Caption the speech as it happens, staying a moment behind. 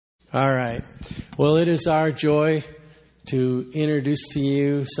All right. Well, it is our joy to introduce to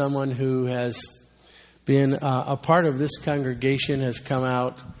you someone who has been a part of this congregation, has come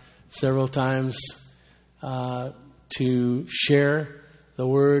out several times to share the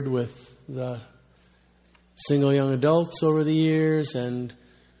word with the single young adults over the years, and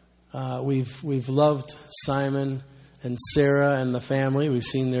we've loved Simon and Sarah and the family. We've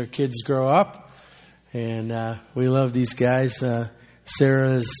seen their kids grow up, and we love these guys.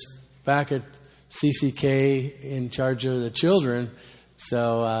 Sarah is back at CCK in charge of the children,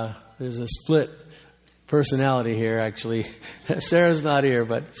 so there's a split personality here, actually. Sarah's not here,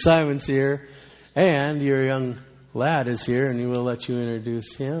 but Simon's here, and your young lad is here, and we'll let you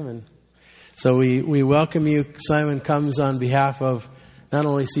introduce him. And so we welcome you. Simon comes on behalf of not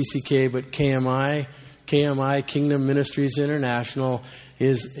only CCK, but KMI. KMI, Kingdom Ministries International,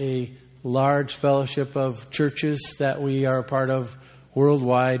 is a large fellowship of churches that we are a part of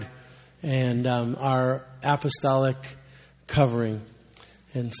worldwide, and our apostolic covering.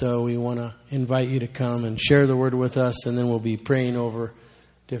 And so we want to invite you to come and share the word with us, and then we'll be praying over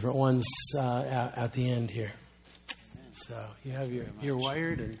different ones at the end here. So you have you're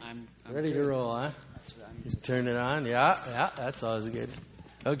wired and I'm ready to roll, huh? You turn it on. Yeah, that's always good.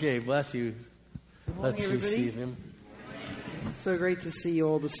 Okay, bless you. Let's receive him. So great to see you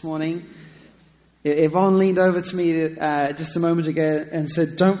all this morning. Yvonne leaned over to me just a moment ago and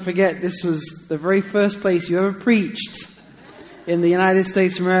said, "Don't forget, this was the very first place you ever preached in the United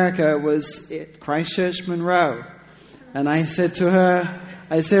States of America was at Christchurch Monroe." And I said to her,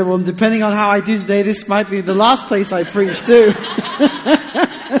 well, depending on how I do today, this might be the last place I preach too.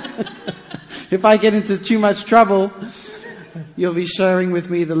 If I get into too much trouble, you'll be sharing with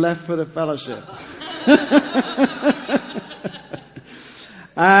me the left foot of fellowship.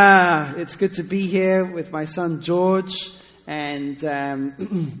 It's good to be here with my son George, and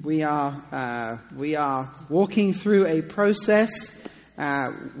we are walking through a process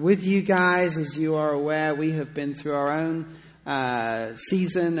with you guys. As you are aware, we have been through our own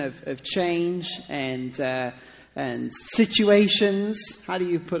season of change and situations. How do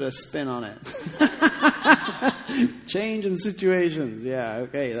you put a spin on it? Change and situations. Yeah,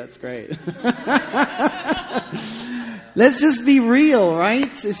 okay, that's great. Let's just be real,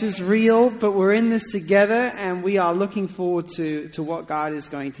 right? This is real, but we're in this together, and we are looking forward to what God is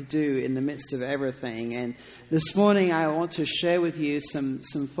going to do in the midst of everything. And this morning I want to share with you some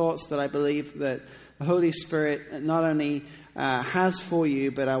thoughts that I believe that the Holy Spirit not only has for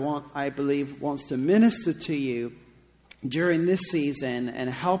you, but I believe wants to minister to you during this season and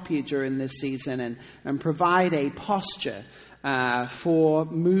help you during this season and provide a posture for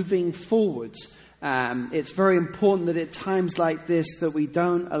moving forward. It's very important that at times like this that we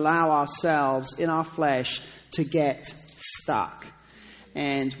don't allow ourselves in our flesh to get stuck.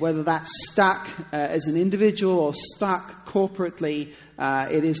 And whether that's stuck as an individual or stuck corporately,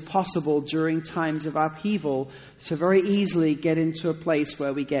 it is possible during times of upheaval to very easily get into a place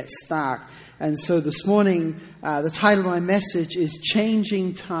where we get stuck. And so this morning, the title of my message is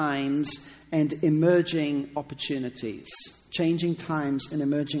Changing Times and Emerging Opportunities. Changing Times and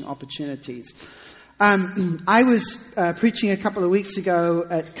Emerging Opportunities. I was preaching a couple of weeks ago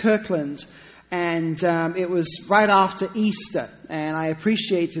at Kirkland, and it was right after Easter, and I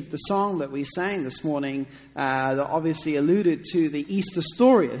appreciated the song that we sang this morning that obviously alluded to the Easter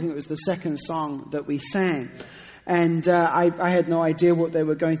story. I think it was the second song that we sang. And I had no idea what they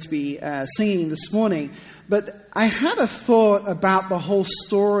were going to be singing this morning. But I had a thought about the whole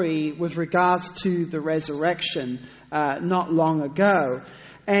story with regards to the resurrection not long ago.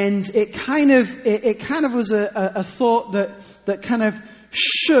 And it kind of was a thought that kind of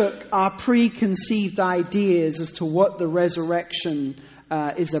shook our preconceived ideas as to what the resurrection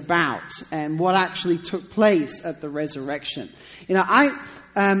is about and what actually took place at the resurrection. You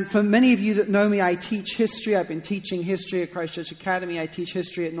know, for many of you that know me, I teach history. I've been teaching history at Christchurch Academy. I teach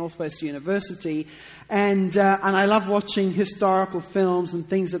history at Northwest University, and I love watching historical films and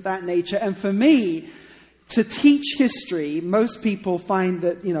things of that nature. And for me, to teach history, most people find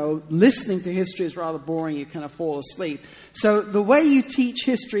that, listening to history is rather boring. You kind of fall asleep. So the way you teach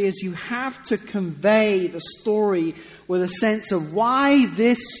history is you have to convey the story with a sense of why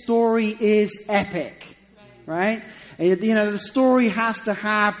this story is epic, right? And, the story has to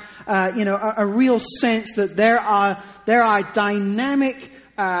have, a real sense that there are dynamic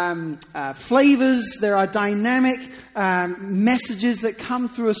flavors, there are dynamic messages that come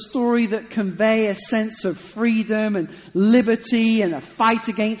through a story that convey a sense of freedom and liberty and a fight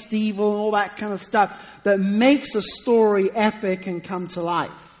against evil and all that kind of stuff that makes a story epic and come to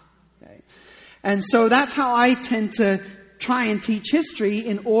life. Okay? And so that's how I tend to try and teach history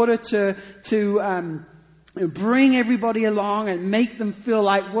in order to bring everybody along and make them feel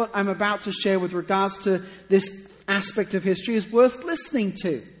like what I'm about to share with regards to this aspect of history is worth listening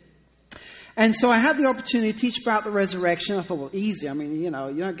to. And so I had the opportunity to teach about the resurrection. I thought, well, easy. I mean, you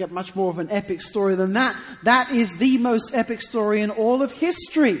don't get much more of an epic story than that. That is the most epic story in all of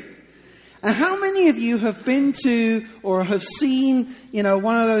history. And how many of you have been to or have seen,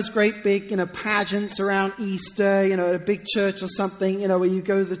 one of those great big, pageants around Easter, at a big church or something, where you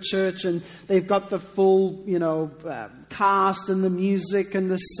go to the church and they've got the full, cast and the music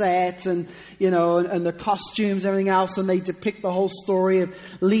and the set and, and the costumes, everything else, and they depict the whole story of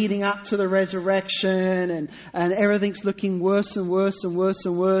leading up to the resurrection and everything's looking worse and worse and worse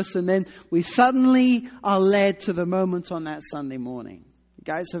and worse. And then we suddenly are led to the moment on that Sunday morning.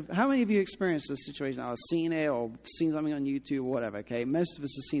 Guys, how many of you experienced this situation? I've seen it or seen something on YouTube or whatever, okay? Most of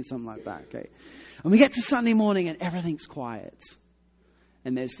us have seen something like that, okay? And we get to Sunday morning and everything's quiet.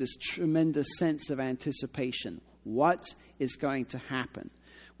 And there's this tremendous sense of anticipation. What is going to happen?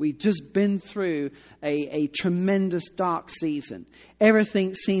 We've just been through a tremendous dark season.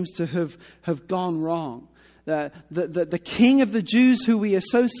 Everything seems to have gone wrong. The king of the Jews who we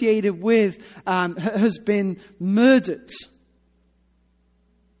associated with has been murdered.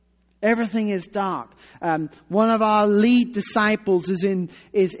 Everything is dark. One of our lead disciples is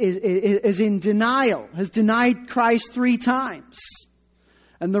in denial, has denied Christ 3 times.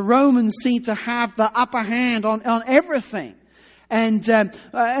 And the Romans seem to have the upper hand on everything. And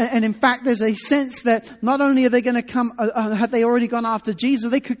in fact, there's a sense that not only are they going to come, have they already gone after Jesus,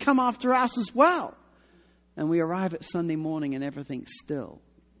 they could come after us as well. And we arrive at Sunday morning and everything's still.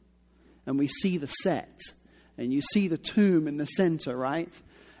 And we see the set. And you see the tomb in the center, right?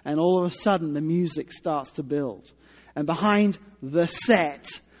 And all of a sudden, the music starts to build. And behind the set,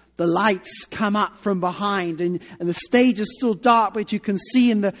 the lights come up from behind. And the stage is still dark, but you can see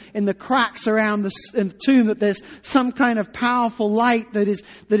in the cracks around the tomb that there's some kind of powerful light that is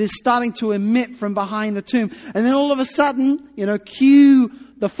starting to emit from behind the tomb. And then all of a sudden, cue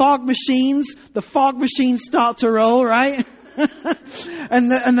the fog machines. The fog machines start to roll, right?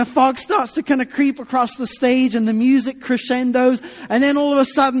 and the fog starts to kind of creep across the stage and the music crescendos, and then all of a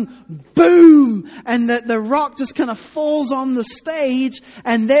sudden, boom, and the rock just kind of falls on the stage,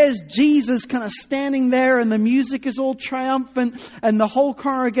 and there's Jesus kind of standing there, and the music is all triumphant, and the whole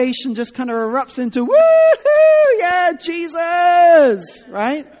congregation just kind of erupts into, woohoo, yeah, Jesus,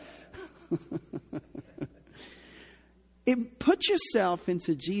 right? Put yourself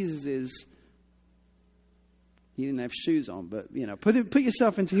into Jesus's. He didn't have shoes on, but, put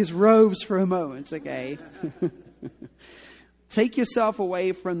yourself into his robes for a moment, okay? Take yourself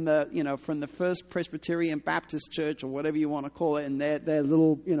away from the First Presbyterian Baptist Church or whatever you want to call it, and their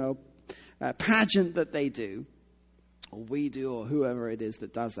little, pageant that they do, or we do, or whoever it is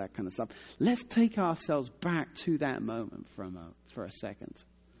that does that kind of stuff. Let's take ourselves back to that moment for a second.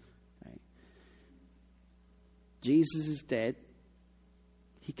 Okay? Jesus is dead.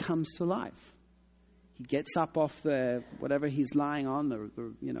 He comes to life. He gets up off the whatever he's lying on,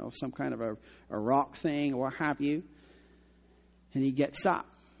 some kind of a rock thing or what have you, and he gets up.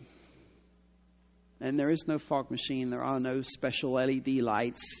 And there is no fog machine. There are no special LED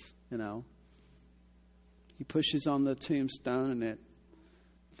lights. He pushes on the tombstone and it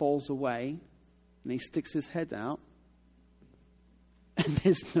falls away, and he sticks his head out, and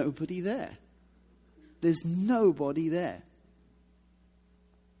there's nobody there. There's nobody there.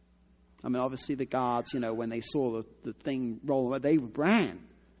 I mean, obviously the guards, when they saw the thing roll away, they ran.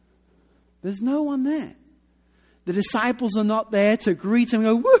 There's no one there. The disciples are not there to greet him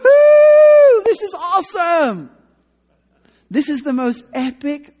and go, woohoo! This is awesome! This is the most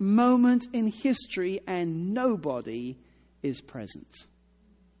epic moment in history, and nobody is present.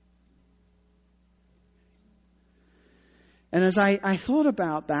 And as I thought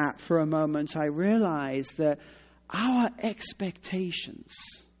about that for a moment, I realized that our expectations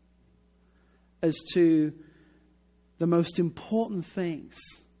as to the most important things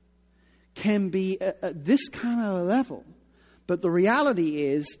can be at this kind of level. But the reality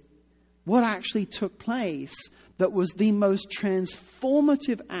is what actually took place that was the most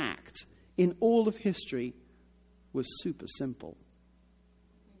transformative act in all of history was super simple.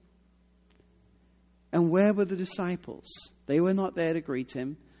 And where were the disciples? They were not there to greet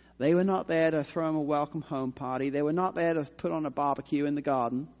him. They were not there to throw him a welcome home party. They were not there to put on a barbecue in the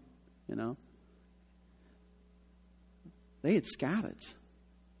garden, They had scattered.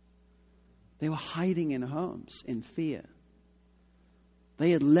 They were hiding in homes in fear.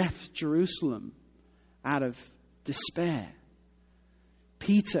 They had left Jerusalem out of despair.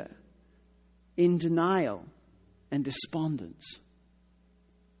 Peter, in denial, and despondent.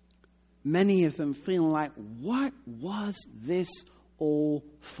 Many of them feeling like, what was this all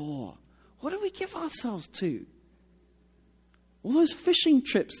for? What did we give ourselves to? All those fishing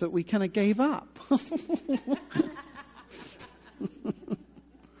trips that we kind of gave up.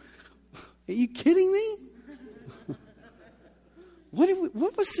 Are you kidding me?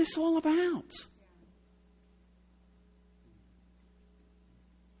 What was this all about?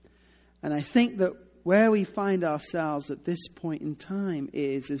 And I think that where we find ourselves at this point in time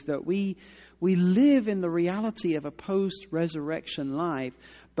is that we live in the reality of a post-resurrection life,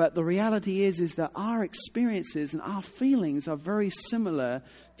 but the reality is that our experiences and our feelings are very similar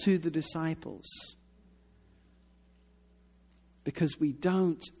to the disciples. Because we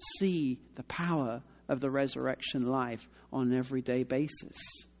don't see the power of the resurrection life on an everyday basis.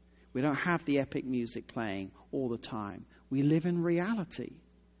 We don't have the epic music playing all the time. We live in reality.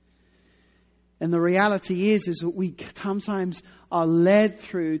 And the reality is that we sometimes are led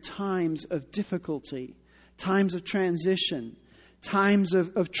through times of difficulty, times of transition, times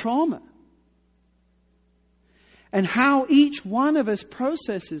of trauma. And how each one of us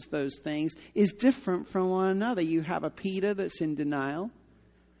processes those things is different from one another. You have a Peter that's in denial.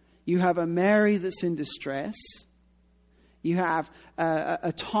 You have a Mary that's in distress. You have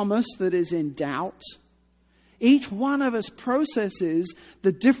a Thomas that is in doubt. Each one of us processes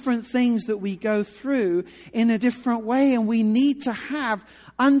the different things that we go through in a different way, and we need to have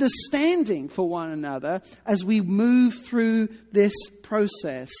understanding for one another as we move through this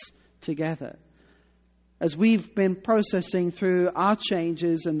process together. As we've been processing through our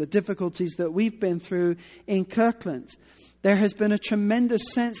changes and the difficulties that we've been through in Kirkland, there has been a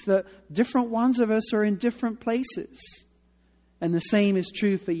tremendous sense that different ones of us are in different places. And the same is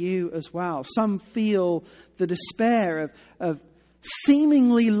true for you as well. Some feel the despair of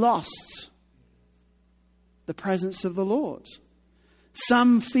seemingly lost the presence of the Lord.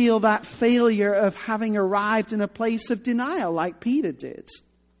 Some feel that failure of having arrived in a place of denial like Peter did.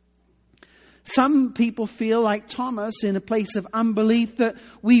 Some people feel like Thomas in a place of unbelief that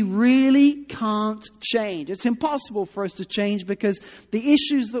we really can't change. It's impossible for us to change because the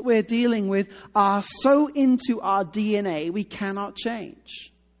issues that we're dealing with are so into our DNA, we cannot change.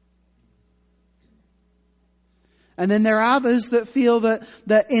 And then there are others that feel that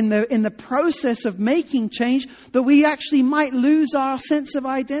in the process of making change, that we actually might lose our sense of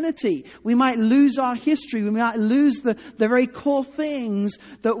identity. We might lose our history. We might lose the very core things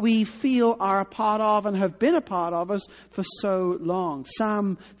that we feel are a part of and have been a part of us for so long.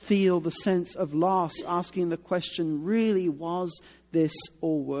 Some feel the sense of loss, asking the question, really, was this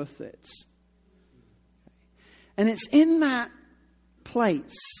all worth it? And it's in that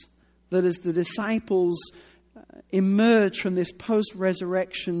place that as the disciples emerge from this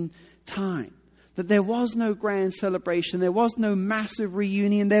post-resurrection time, that there was no grand celebration, there was no massive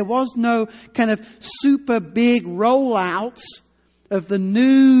reunion, there was no kind of super big rollout of the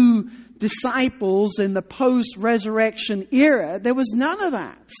new disciples in the post-resurrection era. There was none of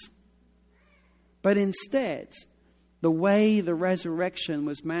that. But instead, the way the resurrection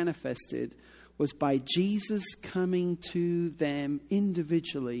was manifested was by Jesus coming to them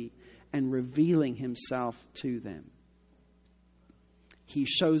individually and revealing himself to them. He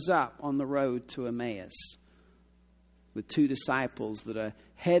shows up on the road to Emmaus with two disciples that are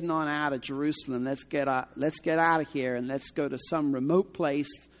heading on out of Jerusalem. Let's get out of here and let's go to some remote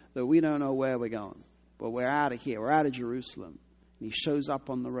place that we don't know where we're going. But we're out of here. We're out of Jerusalem. And he shows up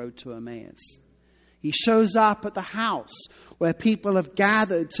on the road to Emmaus. He shows up at the house where people have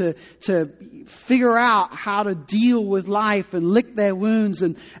gathered to figure out how to deal with life and lick their wounds.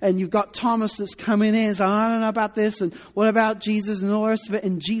 And you've got Thomas that's coming in and saying, I don't know about this. And what about Jesus and all the rest of it?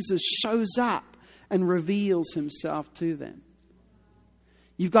 And Jesus shows up and reveals himself to them.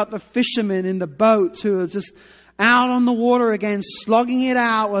 You've got the fishermen in the boats who are just out on the water again, slogging it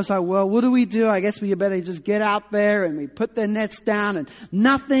out. Was like, well, what do? I guess we better just get out there. And we put their nets down and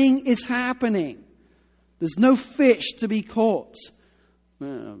nothing is happening. There's no fish to be caught. You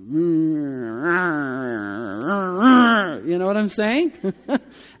know what I'm saying?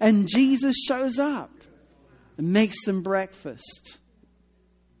 And Jesus shows up and makes them breakfast.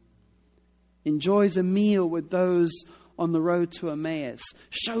 Enjoys a meal with those on the road to Emmaus.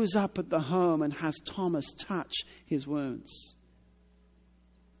 Shows up at the home and has Thomas touch his wounds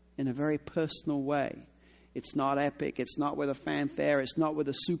in a very personal way. It's not epic. It's not with a fanfare. It's not with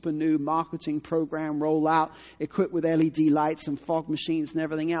a super new marketing program rollout equipped with LED lights and fog machines and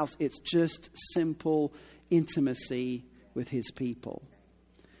everything else. It's just simple intimacy with his people.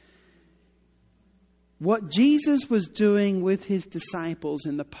 What Jesus was doing with his disciples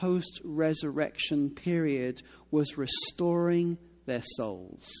in the post-resurrection period was restoring their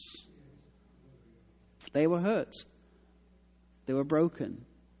souls. They were hurt. They were broken.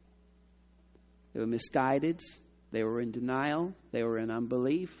 They were misguided. They were in denial. They were in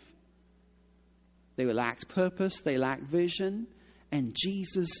unbelief. They lacked purpose. They lacked vision. And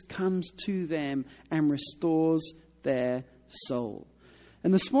Jesus comes to them and restores their soul.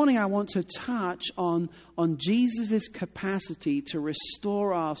 And this morning I want to touch on Jesus' capacity to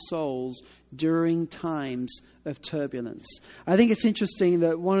restore our souls during times of turbulence. I think it's interesting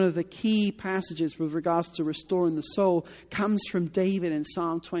that one of the key passages with regards to restoring the soul comes from David in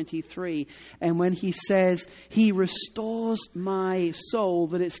Psalm 23. And when he says, he restores my soul,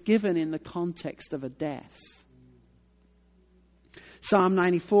 that it's given in the context of a death. Psalm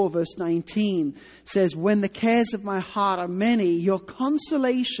 94 verse 19 says, when the cares of my heart are many, your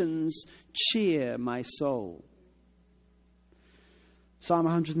consolations cheer my soul. Psalm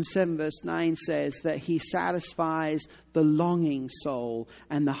 107 verse 9 says that he satisfies the longing soul,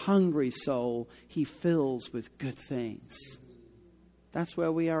 and the hungry soul he fills with good things. That's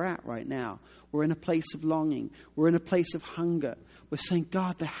where we are at right now. We're in a place of longing. We're in a place of hunger. We're saying,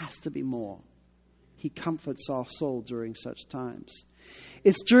 God, there has to be more. He comforts our soul during such times.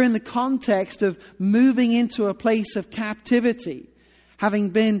 It's during the context of moving into a place of captivity, having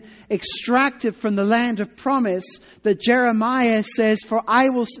been extracted from the land of promise, that Jeremiah says, for I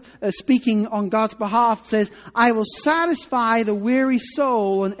will, speaking on God's behalf, says, I will satisfy the weary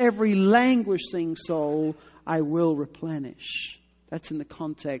soul, and every languishing soul I will replenish. That's in the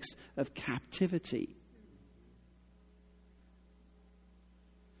context of captivity.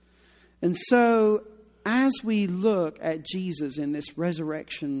 And so, as we look at Jesus in this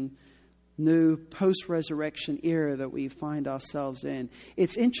resurrection, new post-resurrection era that we find ourselves in,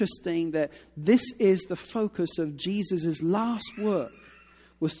 it's interesting that this is the focus of Jesus' last work,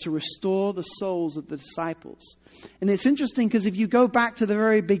 was to restore the souls of the disciples. And it's interesting because if you go back to the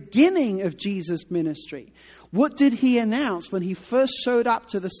very beginning of Jesus' ministry, what did he announce when he first showed up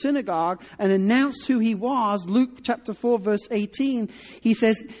to the synagogue and announced who he was? Luke chapter 4 verse 18, he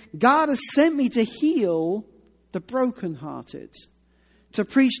says, God has sent me to heal the brokenhearted, to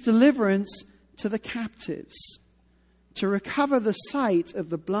preach deliverance to the captives, to recover the sight of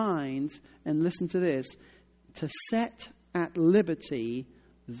the blind, and listen to this, to set at liberty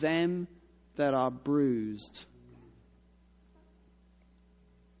them that are bruised.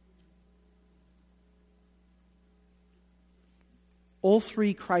 All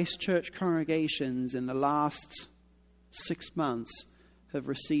three Christ Church congregations in the last 6 months have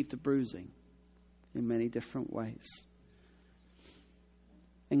received a bruising in many different ways.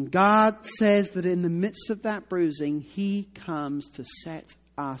 And God says that in the midst of that bruising, He comes to set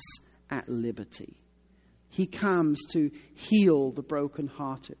us at liberty. He comes to heal the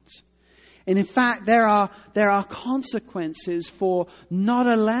brokenhearted. And in fact, there are consequences for not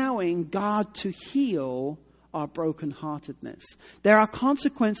allowing God to heal our brokenheartedness. There are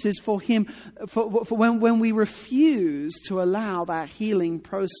consequences for Him for when we refuse to allow that healing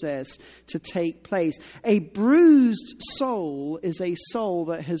process to take place. A bruised soul is a soul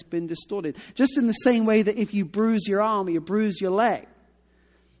that has been distorted. Just in the same way that if you bruise your arm, you bruise your leg.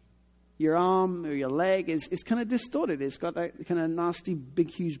 Your arm or your leg is kind of distorted. It's got that kind of nasty, big,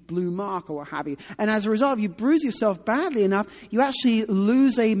 huge blue mark or what have you. And as a result, if you bruise yourself badly enough, you actually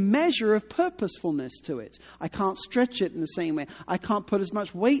lose a measure of purposefulness to it. I can't stretch it in the same way. I can't put as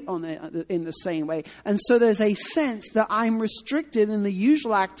much weight on it in the same way. And so there's a sense that I'm restricted in the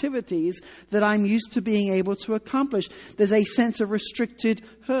usual activities that I'm used to being able to accomplish. There's a sense of restricted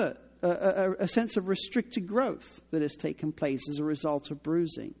hurt, a sense of restricted growth that has taken place as a result of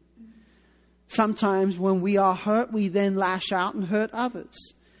bruising. Sometimes when we are hurt, we then lash out and hurt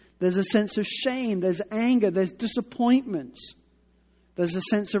others. There's a sense of shame, there's anger, there's disappointment. There's a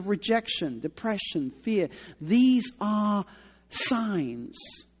sense of rejection, depression, fear. These are signs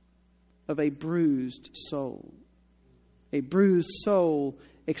of a bruised soul. A bruised soul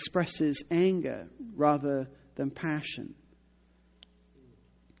expresses anger rather than passion.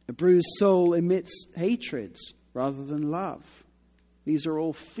 A bruised soul emits hatred rather than love. These are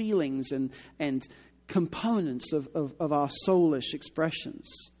all feelings and components of our soulish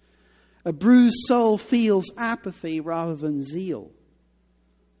expressions. A bruised soul feels apathy rather than zeal.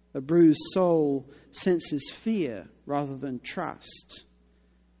 A bruised soul senses fear rather than trust.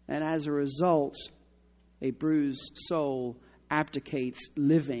 And as a result, a bruised soul abdicates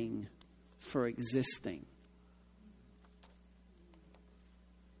living for existing.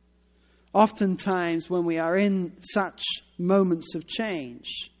 Oftentimes when we are in such moments of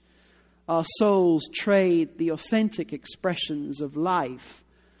change, our souls trade the authentic expressions of life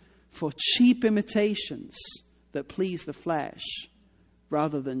for cheap imitations that please the flesh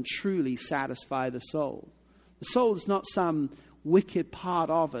rather than truly satisfy the soul. The soul is not some wicked part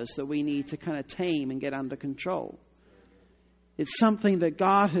of us that we need to kind of tame and get under control. It's something that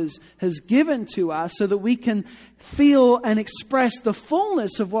God has given to us so that we can feel and express the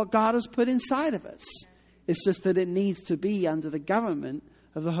fullness of what God has put inside of us. It's just that it needs to be under the government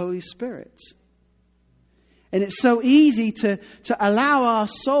of the Holy Spirit. And it's so easy to allow our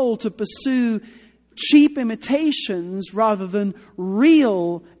soul to pursue cheap imitations rather than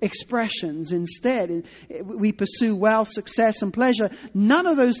real expressions instead. We pursue wealth, success, and pleasure. None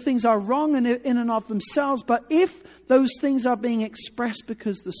of those things are wrong in and of themselves, but if those things are being expressed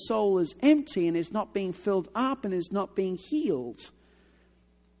because the soul is empty and is not being filled up and is not being healed,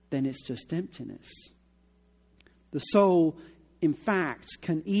 then it's just emptiness. The soul, in fact,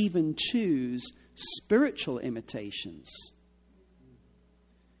 can even choose spiritual imitations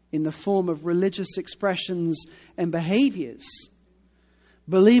in the form of religious expressions and behaviors,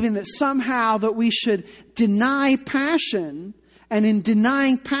 believing that somehow that we should deny passion, and in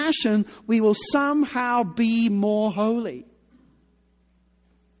denying passion, we will somehow be more holy.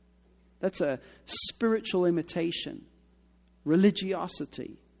 That's a spiritual imitation,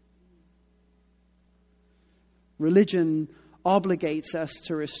 religiosity. Religion obligates us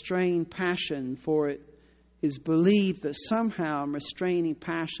to restrain passion, for it is believed that somehow in restraining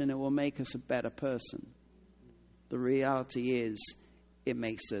passion it will make us a better person. The reality is it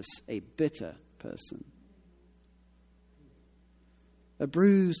makes us a bitter person. A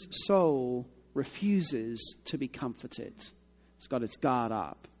bruised soul refuses to be comforted. It's got its guard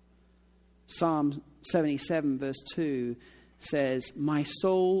up. Psalm 77 verse 2 says, "My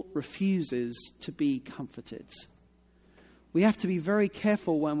soul refuses to be comforted." We have to be very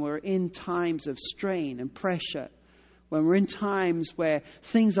careful when we're in times of strain and pressure, when we're in times where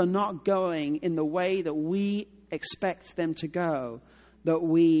things are not going in the way that we expect them to go, that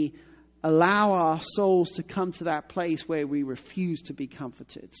we allow our souls to come to that place where we refuse to be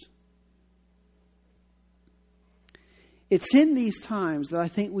comforted. It's in these times that I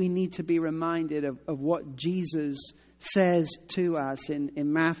think we need to be reminded of what Jesus says to us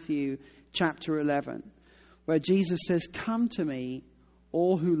in Matthew chapter 11. Where Jesus says, "Come to me,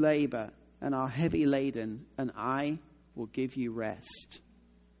 all who labor and are heavy laden, and I will give you rest.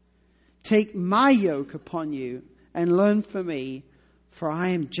 Take my yoke upon you and learn from me, for I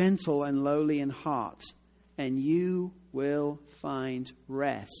am gentle and lowly in heart, and you will find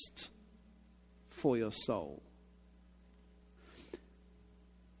rest for your soul."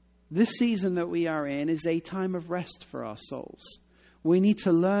 This season that we are in is a time of rest for our souls. We need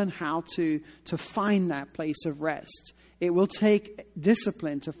to learn how to find that place of rest. It will take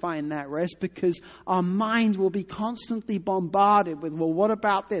discipline to find that rest because our mind will be constantly bombarded with, well, what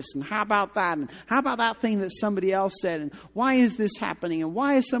about this? And how about that? And how about that thing that somebody else said? And why is this happening? And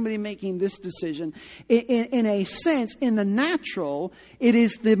why is somebody making this decision? In a sense, in the natural, it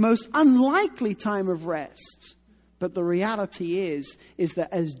is the most unlikely time of rest. But the reality is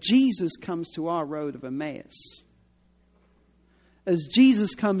that as Jesus comes to our road of Emmaus, as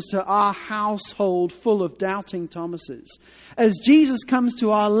Jesus comes to our household full of doubting Thomases, as Jesus comes to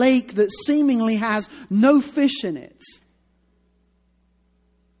our lake that seemingly has no fish in it,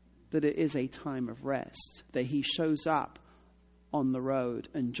 that it is a time of rest, that He shows up on the road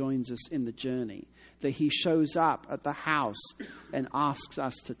and joins us in the journey, that He shows up at the house and asks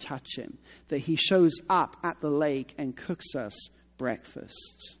us to touch Him, that He shows up at the lake and cooks us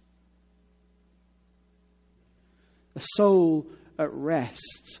breakfast. A soul at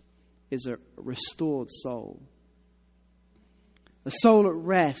rest is a restored soul. A soul at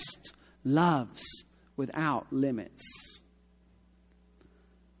rest loves without limits.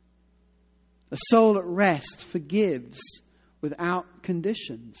 A soul at rest forgives without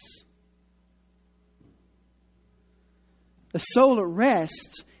conditions. A soul at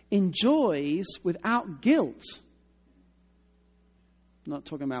rest enjoys without guilt. I'm not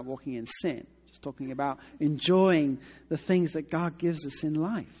talking about walking in sin. Just talking about enjoying the things that God gives us in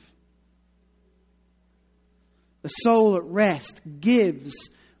life. The soul at rest gives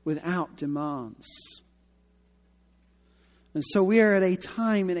without demands. And so we are at a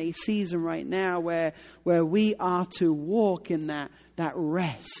time in a season right now where we are to walk in that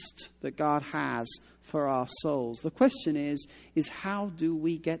rest that God has for our souls. The question is how do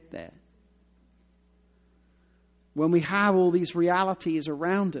we get there? When we have all these realities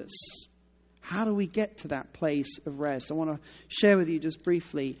around us, how do we get to that place of rest? I want to share with you just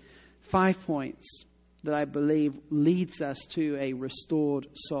briefly 5 points that I believe leads us to a restored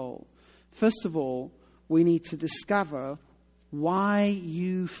soul. First of all, we need to discover why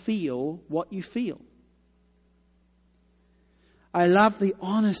you feel what you feel. I love the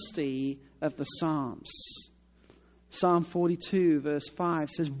honesty of the Psalms. Psalm 42 verse 5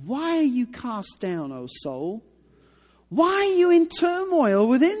 says, "Why are you cast down, O soul? Why are you in turmoil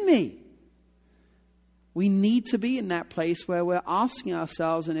within me?" We need to be in that place where we're asking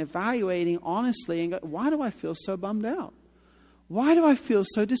ourselves and evaluating honestly and go, why do I feel so bummed out? Why do I feel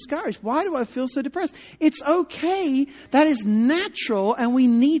so discouraged? Why do I feel so depressed? It's okay. That is natural, and we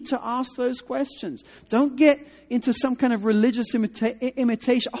need to ask those questions. Don't get into some kind of religious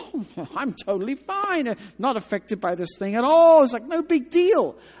imitation. Oh, I'm totally fine. Not affected by this thing at all. It's like no big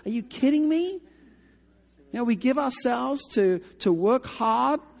deal. Are you kidding me? You know, we give ourselves to work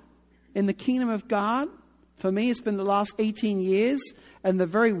hard in the kingdom of God. For me, it's been the last 18 years. And the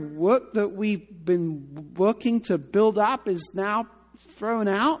very work that we've been working to build up is now thrown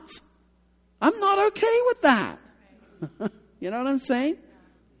out. I'm not okay with that. You know what I'm saying?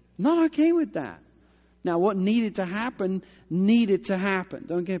 Not okay with that. Now, what needed to happen.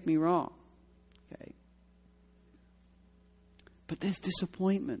 Don't get me wrong. Okay. But there's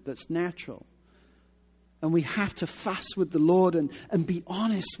disappointment that's natural. And we have to fuss with the Lord and be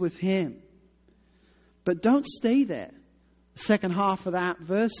honest with Him. But don't stay there. The second half of that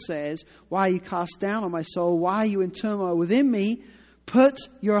verse says, "Why are you cast down, on my soul? Why are you in turmoil within me? Put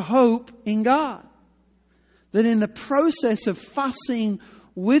your hope in God." That in the process of fussing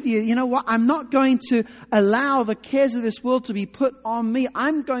with you, you know what? I'm not going to allow the cares of this world to be put on me.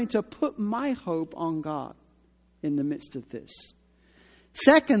 I'm going to put my hope on God in the midst of this.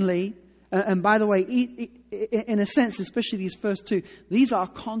 Secondly, and by the way, in a sense, especially these first two, these are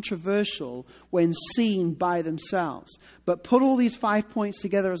controversial when seen by themselves. But put all these 5 points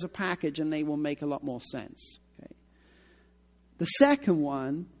together as a package and they will make a lot more sense. Okay. The second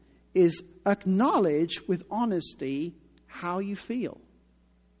one is acknowledge with honesty how you feel.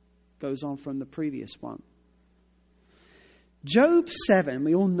 Goes on from the previous one. Job 7,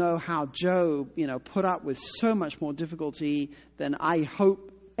 we all know how Job, put up with so much more difficulty than I hope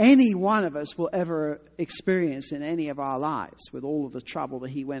any one of us will ever experience in any of our lives, with all of the trouble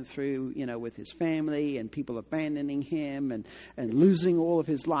that he went through, with his family and people abandoning him and losing all of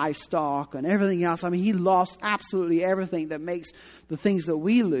his livestock and everything else. I mean, he lost absolutely everything that makes the things that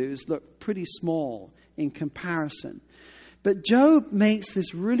we lose look pretty small in comparison. But Job makes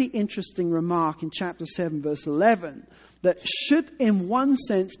this really interesting remark in chapter 7, verse 11, that should in one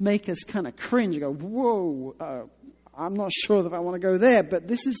sense make us kind of cringe and go, whoa, I'm not sure that I want to go there, but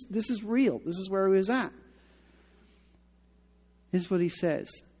this is real. This is where he was at. Here's what he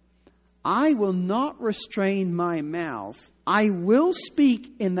says. "I will not restrain my mouth. I will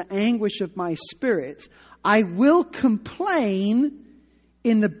speak in the anguish of my spirit. I will complain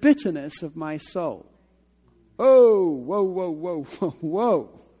in the bitterness of my soul." Oh, whoa, whoa, whoa, whoa,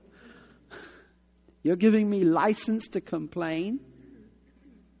 whoa. You're giving me license to complain?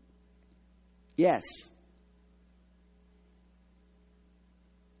 Yes.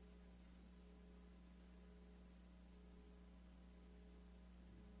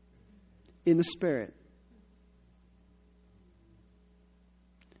 In the Spirit.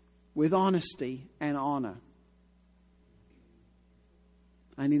 With honesty and honor.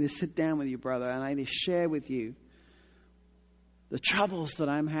 I need to sit down with you, brother, and I need to share with you the troubles that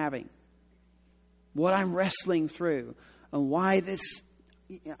I'm having. What I'm wrestling through. And why this...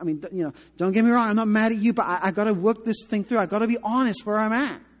 don't get me wrong, I'm not mad at you, but I've got to work this thing through. I've got to be honest where I'm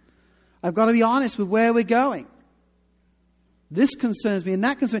at. I've got to be honest with where we're going. This concerns me and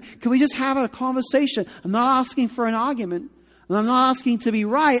that concerns me. Can we just have a conversation? I'm not asking for an argument. And I'm not asking to be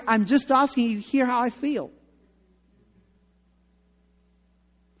right. I'm just asking you to hear how I feel.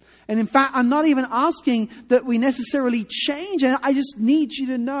 And in fact, I'm not even asking that we necessarily change. And I just need you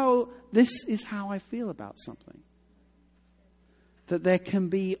to know this is how I feel about something. That there can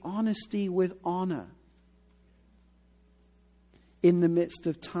be honesty with honor in the midst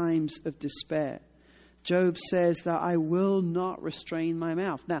of times of despair. Job says that I will not restrain my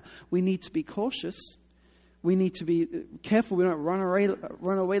mouth. Now, we need to be cautious. We need to be careful we don't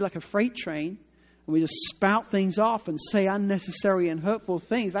run away like a freight train and we just spout things off and say unnecessary and hurtful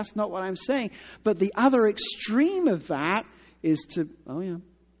things. That's not what I'm saying. But the other extreme of that is to,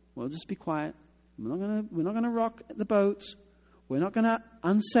 we'll just be quiet. We're not going to rock the boat. We're not going to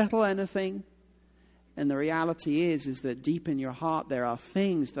unsettle anything. And the reality is that deep in your heart there are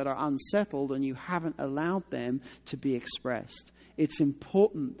things that are unsettled and you haven't allowed them to be expressed. It's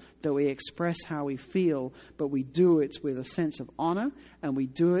important that we express how we feel, but we do it with a sense of honor and we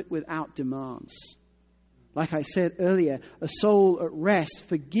do it without demands. Like I said earlier, a soul at rest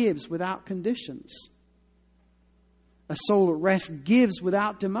forgives without conditions. A soul at rest gives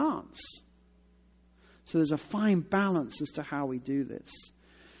without demands. So there's a fine balance as to how we do this.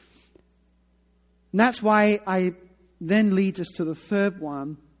 And that's why I then lead us to the third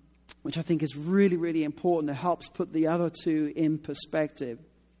one, which I think is really, really important. It helps put the other two in perspective.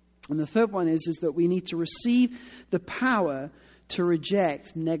 And the third one is that we need to receive the power to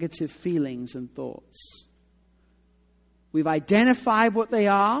reject negative feelings and thoughts. We've identified what they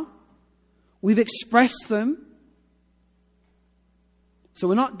are. We've expressed them. So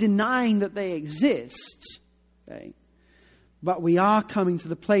we're not denying that they exist. Okay? But we are coming to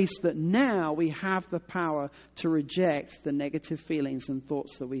the place that now we have the power to reject the negative feelings and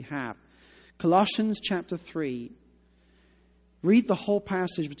thoughts that we have. Colossians chapter 3. Read the whole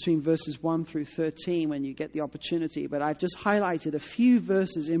passage between verses 1 through 13 when you get the opportunity. But I've just highlighted a few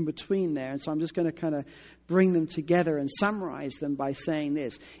verses in between there. And so I'm just going to kind of bring them together and summarize them by saying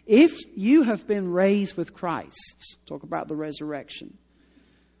this. If you have been raised with Christ, talk about the resurrection.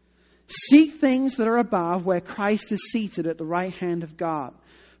 Seek things that are above, where Christ is seated at the right hand of God.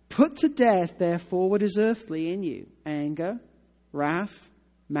 Put to death, therefore, what is earthly in you. Anger, wrath,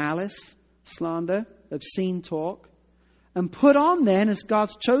 malice, slander, obscene talk. And put on then, as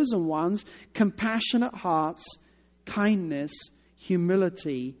God's chosen ones, compassionate hearts, kindness,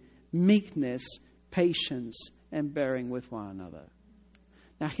 humility, meekness, patience, and bearing with one another.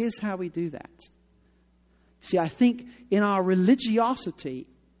 Now here's how we do that. See, I think in our religiosity,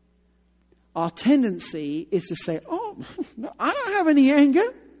 our tendency is to say, oh, no, I don't have any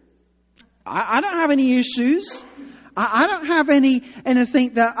anger. I don't have any issues. I don't have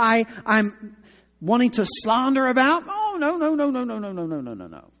anything that I'm wanting to slander about. Oh,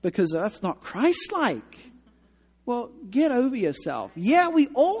 no. Because that's not Christ-like. Well, get over yourself. Yeah, we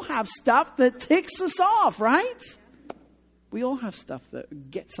all have stuff that ticks us off, right? We all have stuff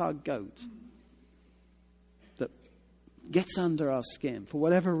that gets our goat. That gets under our skin for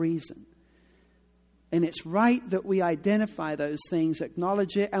whatever reason. And it's right that we identify those things,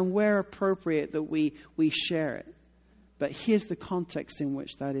 acknowledge it, and where appropriate that we share it. But here's the context in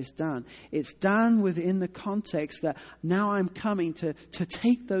which that is done. It's done within the context that now I'm coming to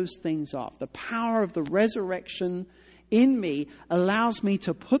take those things off. The power of the resurrection in me allows me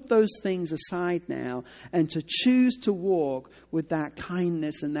to put those things aside now and to choose to walk with that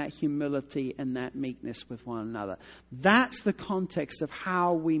kindness and that humility and that meekness with one another. That's the context of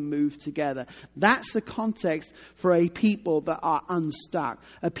how we move together. That's the context for a people that are unstuck.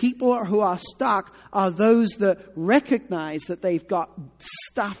 A people who are stuck are those that recognize that they've got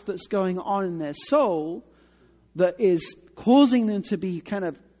stuff that's going on in their soul that is causing them to be kind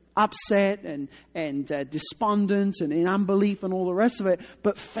of upset and despondent and in unbelief and all the rest of it,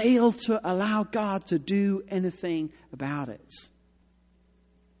 but fail to allow God to do anything about it.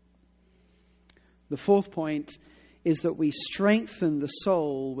 The fourth point is that we strengthen the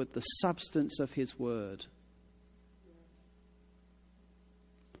soul with the substance of His Word.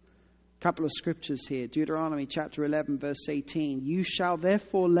 A couple of scriptures here. Deuteronomy chapter 11 verse 18. You shall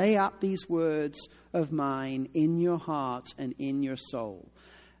therefore lay up these words of mine in your heart and in your soul.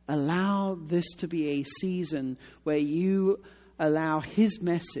 Allow this to be a season where you allow His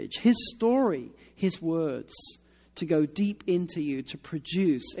message, His story, His words to go deep into you, to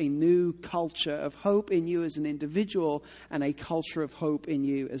produce a new culture of hope in you as an individual and a culture of hope in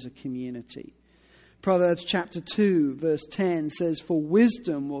you as a community. Proverbs chapter 2 verse 10 says, for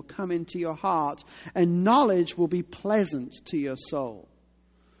wisdom will come into your heart and knowledge will be pleasant to your soul.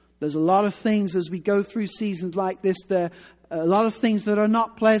 There's a lot of things as we go through seasons like this, there a lot of things that are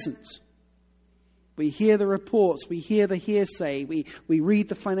not pleasant. We hear the reports, we hear the hearsay, we read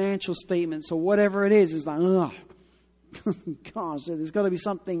the financial statements or whatever it is. It's like, oh, gosh, there's got to be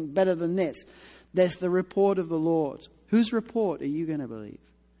something better than this. There's the report of the Lord. Whose report are you going to believe?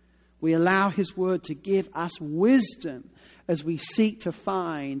 We allow His Word to give us wisdom as we seek to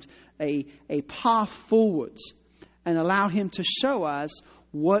find a path forwards and allow Him to show us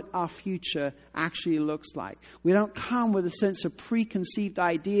what our future actually looks like. We don't come with a sense of preconceived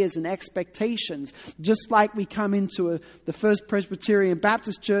ideas and expectations, just like we come into the First Presbyterian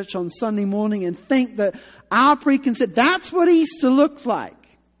Baptist Church on Sunday morning and think that our preconceived, that's what Easter looked like.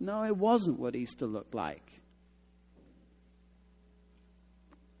 No, it wasn't what Easter looked like.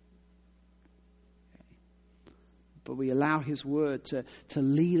 But we allow His Word to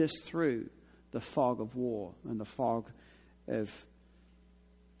lead us through the fog of war and the fog of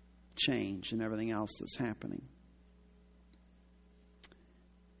change and everything else that's happening.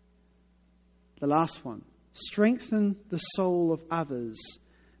 The last one. Strengthen the soul of others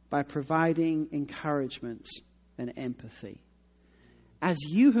by providing encouragement and empathy. As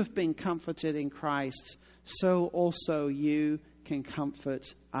you have been comforted in Christ, so also you can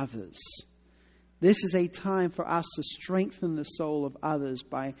comfort others. This is a time for us to strengthen the soul of others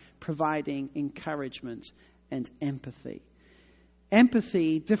by providing encouragement and empathy.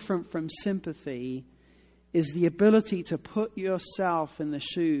 Empathy, different from sympathy, is the ability to put yourself in the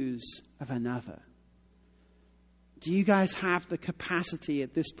shoes of another. Do you guys have the capacity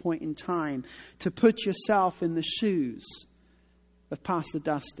at this point in time to put yourself in the shoes of Pastor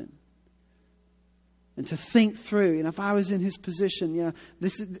Dustin? And to think through, if I was in his position,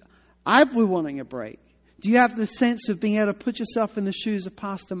 I'd be wanting a break. Do you have the sense of being able to put yourself in the shoes of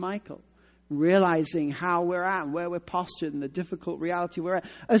Pastor Michael? Realizing how we're at and where we're postured and the difficult reality we're at.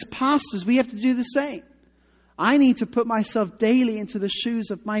 As pastors, we have to do the same. I need to put myself daily into the shoes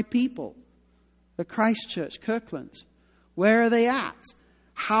of my people. The Christ Church, Kirkland. Where are they at?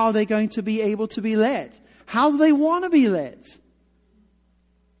 How are they going to be able to be led? How do they want to be led?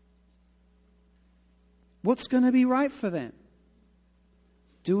 What's going to be right for them?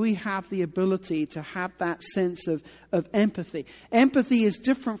 Do we have the ability to have that sense of empathy? Empathy is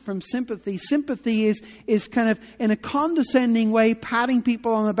different from sympathy. Sympathy is kind of in a condescending way patting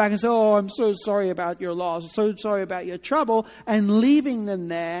people on the back and saying, oh, I'm so sorry about your loss, so sorry about your trouble, and leaving them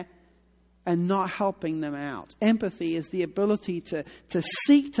there and not helping them out. Empathy is the ability to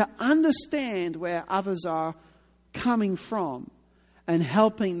seek to understand where others are coming from and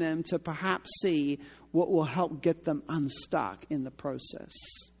helping them to perhaps see what will help get them unstuck in the process.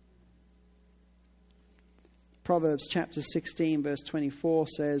 Proverbs chapter 16 verse 24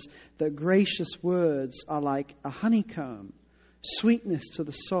 says that gracious words are like a honeycomb, sweetness to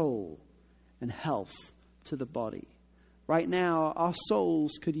the soul and health to the body. Right now, our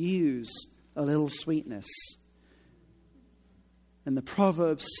souls could use a little sweetness. And the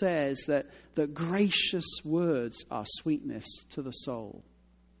Proverbs says that gracious words are sweetness to the soul.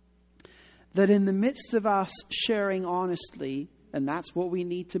 That in the midst of us sharing honestly, and that's what we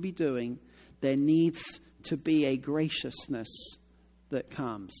need to be doing, there needs to be a graciousness that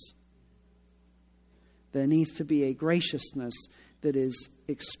comes. There needs to be a graciousness that is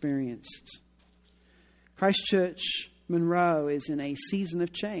experienced. Christchurch Monroe is in a season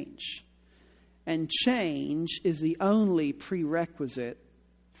of change. And change is the only prerequisite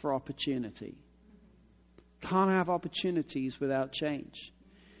for opportunity. Can't have opportunities without change.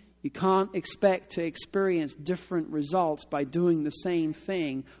 You can't expect to experience different results by doing the same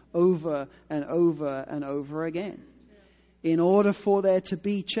thing over and over and over again. In order for there to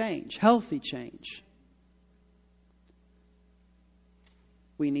be change, healthy change,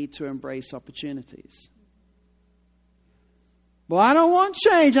 we need to embrace opportunities. Well, I don't want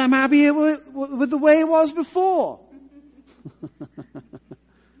change. I'm happy with the way it was before.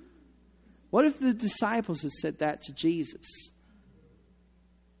 What if the disciples had said that to Jesus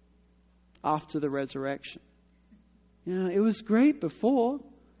after the resurrection? It was great before.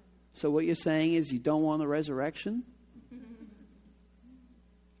 So what you're saying is you don't want the resurrection?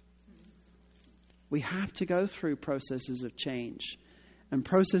 We have to go through processes of change. And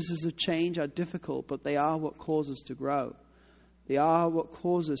processes of change are difficult, but they are what cause us to grow. They are what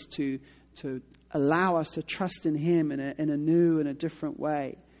cause us to allow us to trust in Him in a new and a different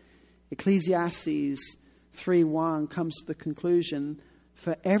way. Ecclesiastes 3:1 comes to the conclusion,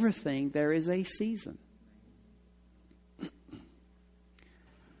 for everything there is a season.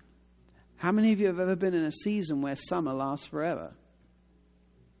 How many of you have ever been in a season where summer lasts forever?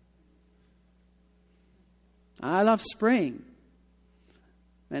 I love spring.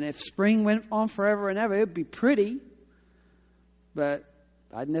 And if spring went on forever and ever, it would be pretty. But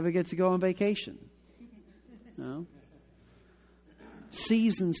I'd never get to go on vacation. No.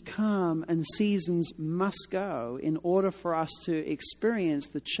 Seasons come and seasons must go in order for us to experience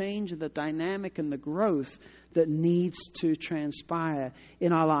the change and the dynamic and the growth that needs to transpire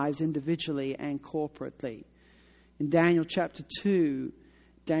in our lives individually and corporately. In Daniel chapter 2,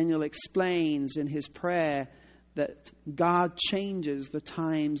 Daniel explains in his prayer that God changes the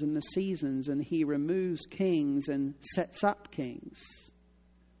times and the seasons, and He removes kings and sets up kings.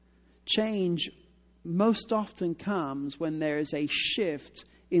 Change most often comes when there is a shift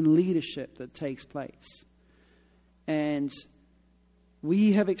in leadership that takes place. And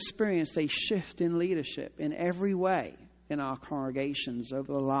we have experienced a shift in leadership in every way in our congregations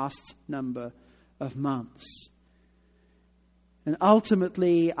over the last number of months. And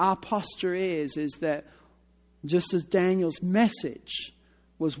ultimately, our posture is that just as Daniel's message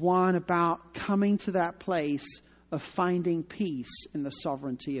was one about coming to that place of finding peace in the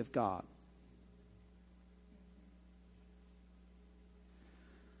sovereignty of God.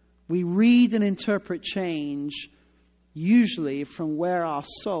 We read and interpret change usually from where our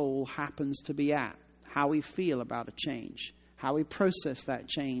soul happens to be at, how we feel about a change, how we process that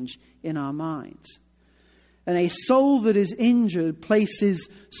change in our minds. And a soul that is injured places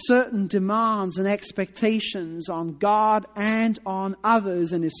certain demands and expectations on God and on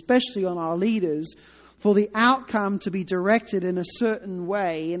others, and especially on our leaders, for the outcome to be directed in a certain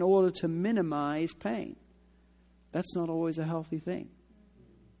way in order to minimize pain. That's not always a healthy thing.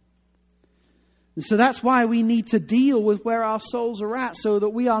 And so that's why we need to deal with where our souls are at, so that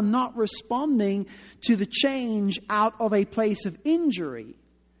we are not responding to the change out of a place of injury,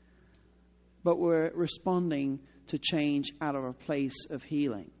 but we're responding to change out of a place of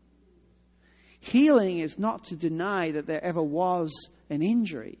healing. Healing is not to deny that there ever was an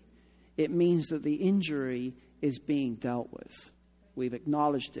injury. It means that the injury is being dealt with. We've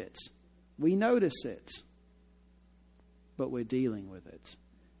acknowledged it. We notice it. But we're dealing with it.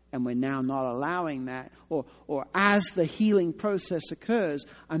 And we're now not allowing that, or as the healing process occurs,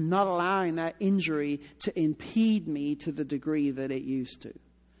 I'm not allowing that injury to impede me to the degree that it used to.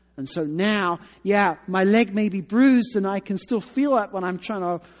 And so now, my leg may be bruised and I can still feel it when I'm trying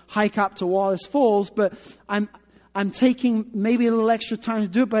to hike up to Wallace Falls, but I'm taking maybe a little extra time to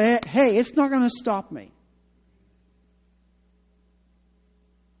do it, but hey, it's not going to stop me.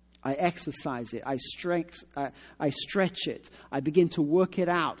 I exercise it. I stretch it. I begin to work it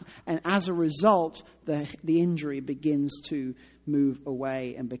out. And as a result, the injury begins to move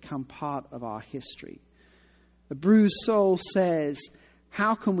away and become part of our history. A bruised soul says,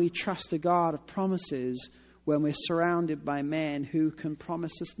 how can we trust a God of promises when we're surrounded by men who can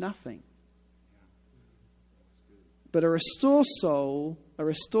promise us nothing? But a restored soul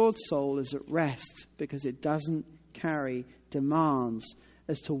is at rest because it doesn't carry demands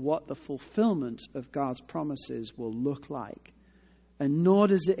as to what the fulfillment of God's promises will look like. And nor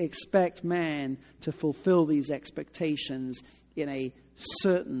does it expect man to fulfill these expectations in a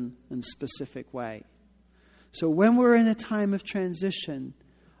certain and specific way. So when we're in a time of transition,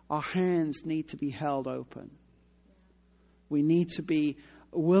 our hands need to be held open. We need to be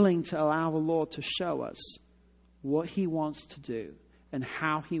willing to allow the Lord to show us what He wants to do and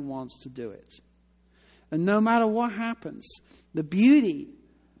how He wants to do it. And no matter what happens, the beauty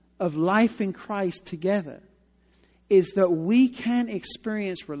of life in Christ together is that we can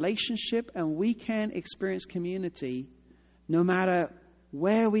experience relationship and we can experience community no matter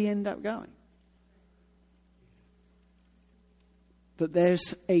where we end up going. That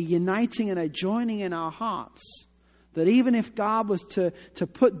there's a uniting and a joining in our hearts. That even if God was to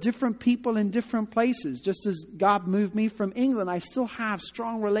put different people in different places, just as God moved me from England, I still have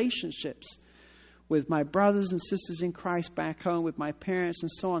strong relationships with my brothers and sisters in Christ back home, with my parents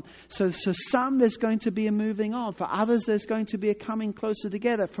and so on. So some there's going to be a moving on. For others there's going to be a coming closer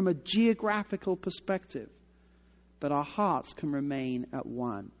together from a geographical perspective. But our hearts can remain at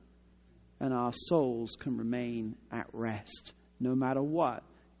one. And our souls can remain at rest. No matter what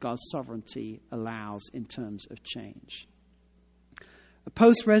God's sovereignty allows in terms of change. A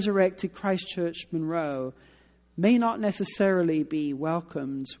post-resurrected Christchurch Monroe may not necessarily be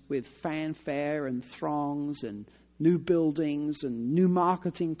welcomed with fanfare and throngs and new buildings and new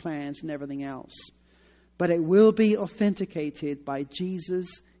marketing plans and everything else. But it will be authenticated by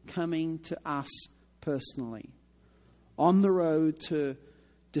Jesus coming to us personally. On the road to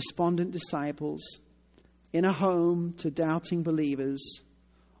despondent disciples, in a home to doubting believers,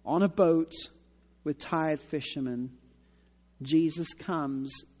 on a boat with tired fishermen, Jesus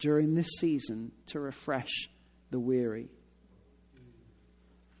comes during this season to refresh the weary.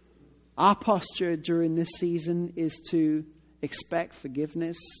 Our posture during this season is to expect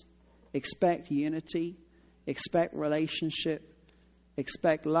forgiveness, expect unity, expect relationship,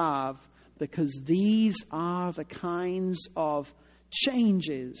 expect love, because these are the kinds of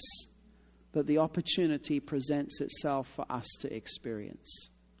changes that the opportunity presents itself for us to experience.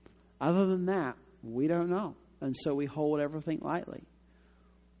 Other than that, we don't know. And so we hold everything lightly.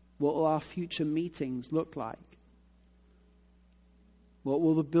 What will our future meetings look like? What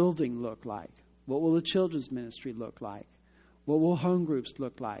will the building look like? What will the children's ministry look like? What will home groups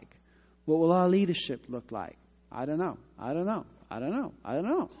look like? What will our leadership look like? I don't know. I don't know. I don't know. I don't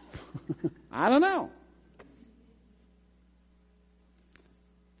know. I don't know.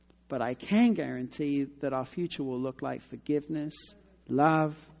 But I can guarantee that our future will look like forgiveness,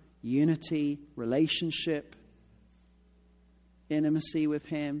 love, unity, relationship, intimacy with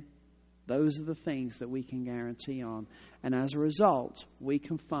Him. Those are the things that we can guarantee on. And as a result, we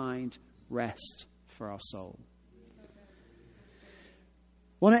can find rest for our soul.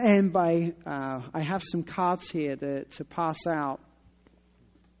 I want to end by, I have some cards here to pass out.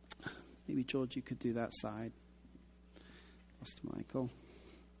 Maybe, George, you could do that side. Pastor Michael.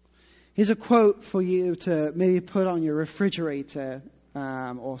 Here's a quote for you to maybe put on your refrigerator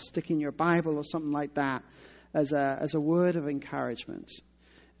or stick in your Bible or something like that as a word of encouragement.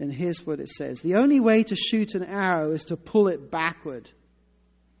 And here's what it says. The only way to shoot an arrow is to pull it backward.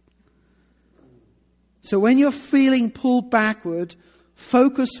 So when you're feeling pulled backward,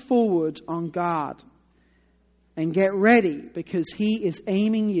 focus forward on God. And get ready, because He is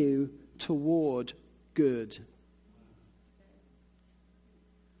aiming you toward good.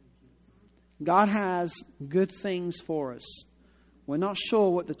 God has good things for us. We're not sure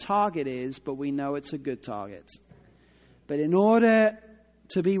what the target is, but we know it's a good target. But in order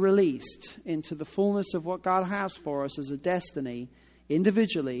to be released into the fullness of what God has for us as a destiny,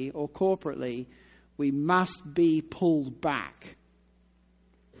 individually or corporately, we must be pulled back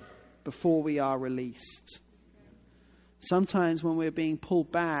before we are released. Sometimes when we're being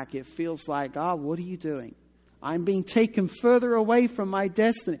pulled back, it feels like, God, what are you doing? I'm being taken further away from my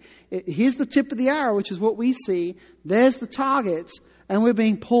destiny. Here's the tip of the arrow, which is what we see. There's the target, and we're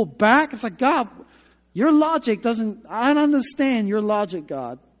being pulled back. It's like, God, your logic doesn't... I don't understand your logic,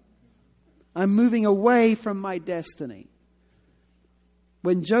 God. I'm moving away from my destiny.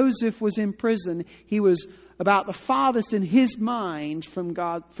 When Joseph was in prison, he was about the farthest in his mind from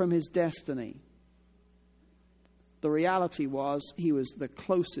God, from his destiny. The reality was, he was the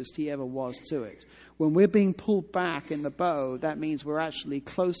closest he ever was to it. When we're being pulled back in the bow, that means we're actually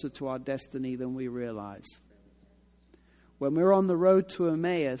closer to our destiny than we realize. When we're on the road to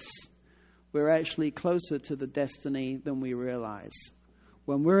Emmaus, we're actually closer to the destiny than we realize.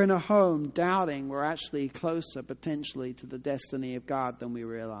 When we're in a home doubting, we're actually closer potentially to the destiny of God than we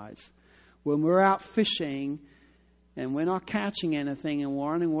realize. When we're out fishing and we're not catching anything and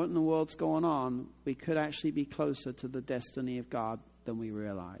wondering what in the world's going on, we could actually be closer to the destiny of God than we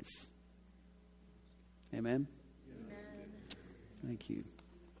realize. Amen? Amen. Thank you.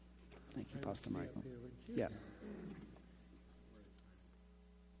 Thank you, Pastor Michael. Yeah.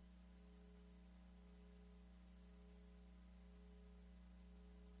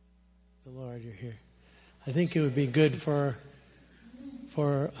 The Lord, you're here. I think it would be good for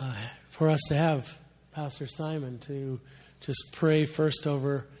us to have Pastor Simon to just pray first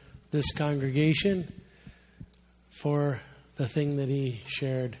over this congregation for the thing that he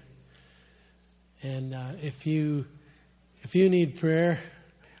shared. And if you need prayer,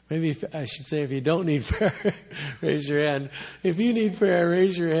 maybe I should say if you don't need prayer, raise your hand. If you need prayer,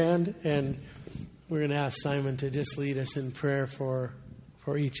 raise your hand, and we're going to ask Simon to just lead us in prayer for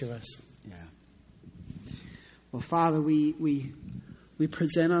each of us. Yeah. Well, Father, we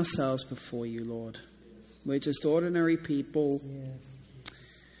present ourselves before you, Lord. We're just ordinary people. Yes.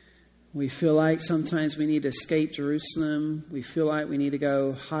 We feel like sometimes we need to escape Jerusalem. We feel like we need to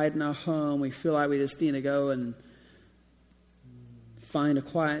go hide in our home. We feel like we just need to go and find a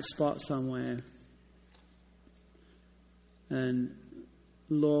quiet spot somewhere. And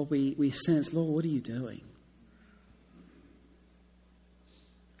Lord, we sense, Lord, what are you doing?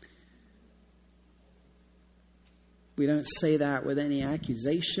 We don't say that with any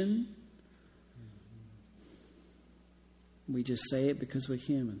accusation. We just say it because we're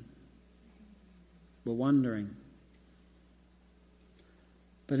human. We're wondering.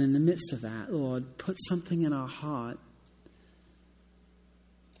 But in the midst of that, Lord, put something in our heart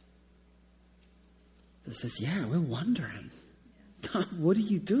that says, yeah, we're wondering. God, what are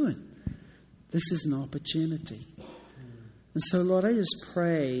you doing? This is an opportunity. And so, Lord, I just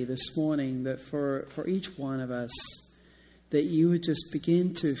pray this morning that for each one of us, that you would just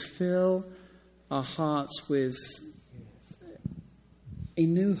begin to fill our hearts with a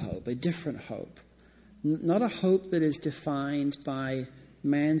new hope, a different hope. Not a hope that is defined by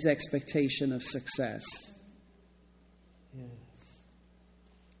man's expectation of success. Yes.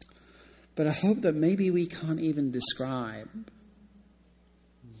 But a hope that maybe we can't even describe.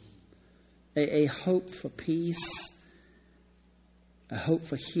 A hope for peace. A hope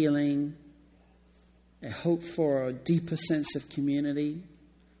for healing. A hope for a deeper sense of community.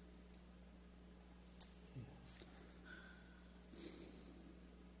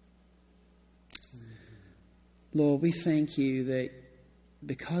 Lord, we thank you that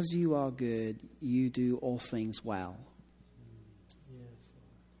because you are good, you do all things well. Yes.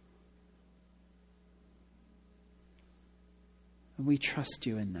 And we trust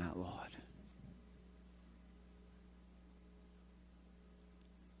you in that, Lord.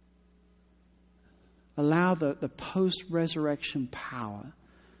 Allow the post-resurrection power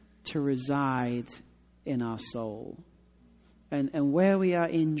to reside in our soul. And where we are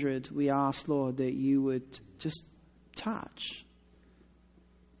injured, we ask, Lord, that you would just touch.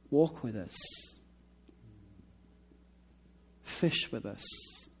 walk with us, fish with us,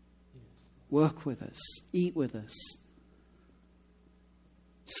 work with us, eat with us,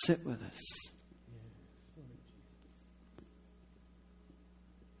 sit with us.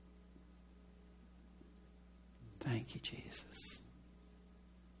 Thank you, Jesus.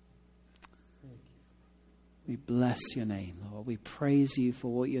 We bless your name, Lord. We praise you for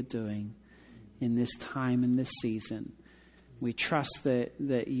what you're doing in this time, in this season. We trust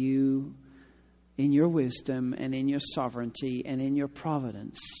that you, in your wisdom and in your sovereignty and in your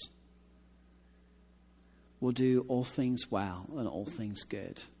providence, will do all things well and all things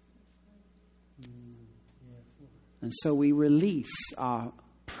good. And so we release our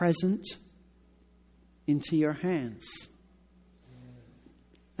present into your hands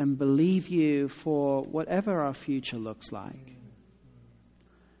and believe you for whatever our future looks like.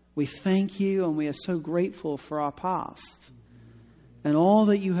 We thank you and we are so grateful for our past. And all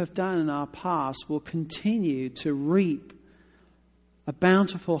that you have done in our past will continue to reap a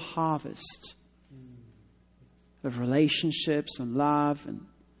bountiful harvest of relationships and love and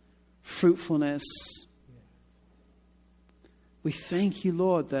fruitfulness. We thank you,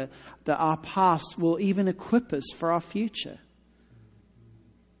 Lord, that our past will even equip us for our future.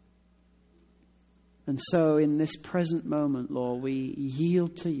 And so in this present moment, Lord, we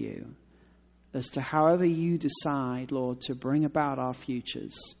yield to you as to however you decide, Lord, to bring about our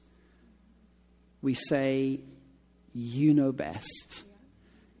futures. We say, you know best.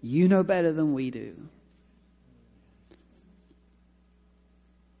 You know better than we do.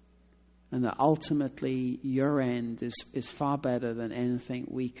 And that ultimately your end is far better than anything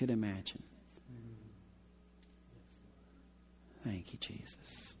we could imagine. Thank you,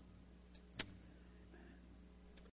 Jesus.